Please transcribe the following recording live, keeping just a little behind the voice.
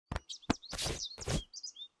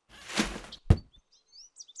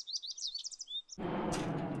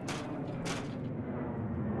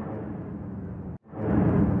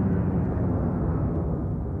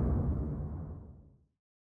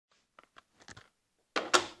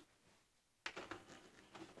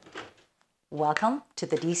Welcome to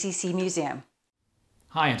the DCC Museum.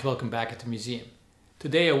 Hi and welcome back at the museum.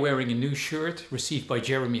 Today I'm wearing a new shirt received by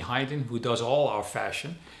Jeremy Hayden, who does all our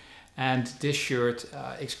fashion. And this shirt,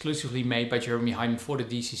 exclusively made by Jeremy Hayden for the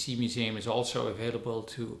DCC Museum, is also available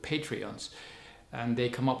to Patreons. And they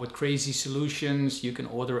come up with crazy solutions. You can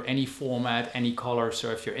order any format, any color.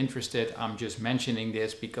 So if you're interested, I'm just mentioning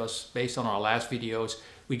this because based on our last videos,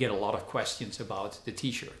 we get a lot of questions about the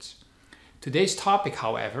t-shirts. Today's topic,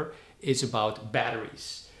 however, is about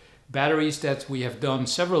batteries. Batteries that we have done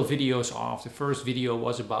several videos of. The first video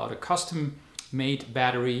was about a custom-made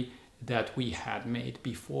battery that we had made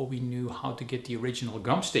before we knew how to get the original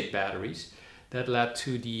Gumstick batteries. That led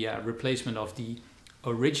to the replacement of the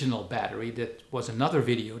original battery. That was another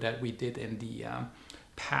video that we did in the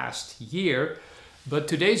past year. But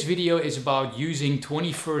today's video is about using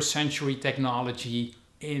 21st century technology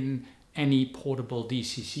in any portable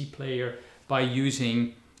DCC player by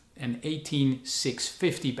using an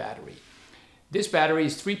 18650 battery. This battery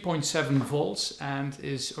is 3.7 volts and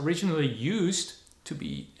is originally used to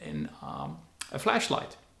be in a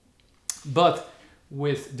flashlight. But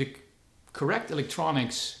with the correct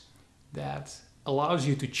electronics that allows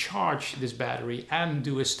you to charge this battery and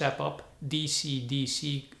do a step-up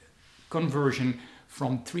DC-DC conversion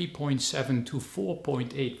from 3.7 to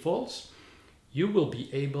 4.8 volts, you will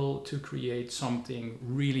be able to create something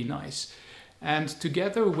really nice. And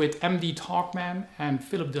together with MD Talkman and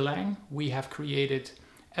Philip DeLange, we have created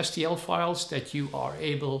STL files that you are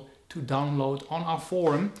able to download on our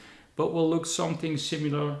forum, but will look something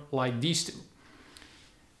similar like these two.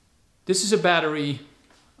 This is a battery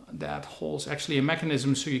that holds actually a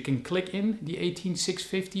mechanism so you can click in the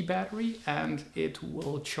 18650 battery and it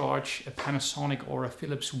will charge a Panasonic or a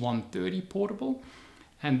Philips 130 portable.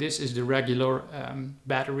 And this is the regular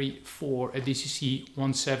battery for a DCC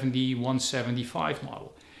 170, 175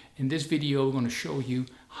 model. In this video, I'm going to show you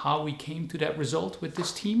how we came to that result with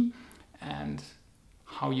this team and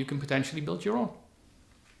how you can potentially build your own.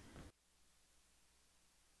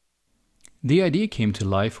 The idea came to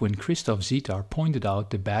life when Christoph Zitar pointed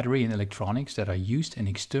out the battery and electronics that are used in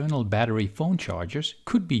external battery phone chargers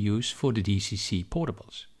could be used for the DCC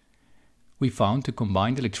portables. We found the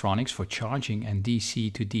combined electronics for charging and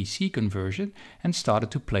DC to DC conversion and started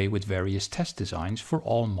to play with various test designs for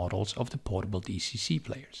all models of the portable DCC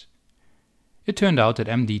players. It turned out that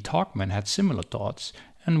MD Talkman had similar thoughts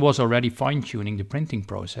and was already fine-tuning the printing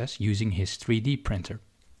process using his 3D printer.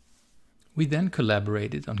 We then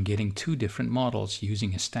collaborated on getting two different models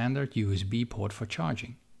using a standard USB port for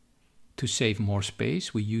charging. To save more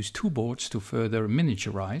space, we used two boards to further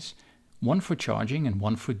miniaturize, one for charging and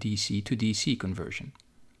one for DC to DC conversion.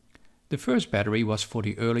 The first battery was for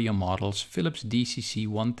the earlier models Philips DCC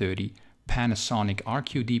 130, Panasonic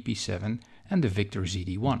RQ-DP7 and the Victor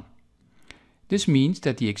ZD1. This means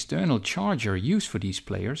that the external charger used for these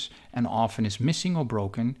players and often is missing or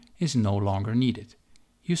broken is no longer needed.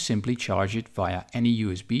 You simply charge it via any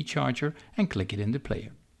USB charger and click it in the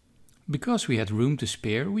player. Because we had room to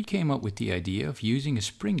spare, we came up with the idea of using a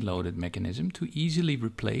spring-loaded mechanism to easily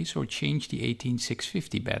replace or change the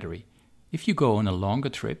 18650 battery. If you go on a longer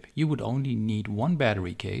trip, you would only need one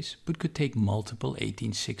battery case, but could take multiple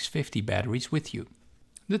 18650 batteries with you.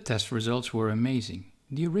 The test results were amazing.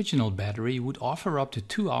 The original battery would offer up to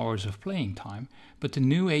 2 hours of playing time, but the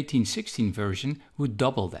new 1816 version would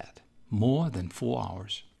double that, more than 4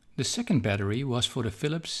 hours. The second battery was for the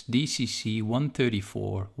Philips DCC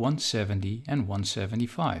 134, 170 and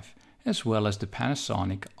 175, as well as the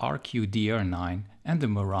Panasonic RQ-DR9 and the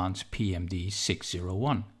Marantz PMD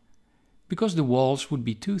 601. Because the walls would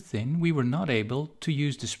be too thin, we were not able to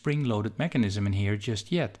use the spring-loaded mechanism in here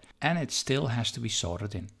just yet, and it still has to be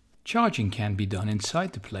soldered in. Charging can be done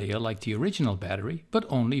inside the player like the original battery, but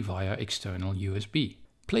only via external USB.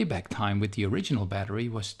 Playback time with the original battery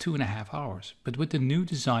was 2.5 hours, but with the new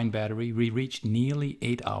design battery we reached nearly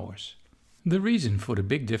 8 hours. The reason for the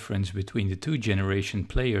big difference between the two generation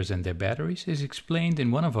players and their batteries is explained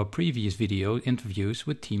in one of our previous video interviews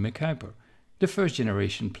with Time Kuiper. The first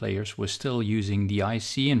generation players were still using the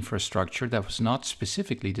IC infrastructure that was not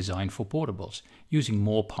specifically designed for portables, using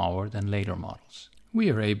more power than later models. We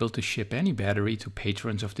are able to ship any battery to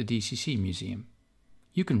patrons of the DCC Museum.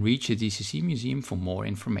 You can reach the DCC Museum for more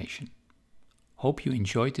information. Hope you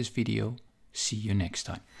enjoyed this video. See you next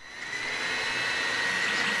time.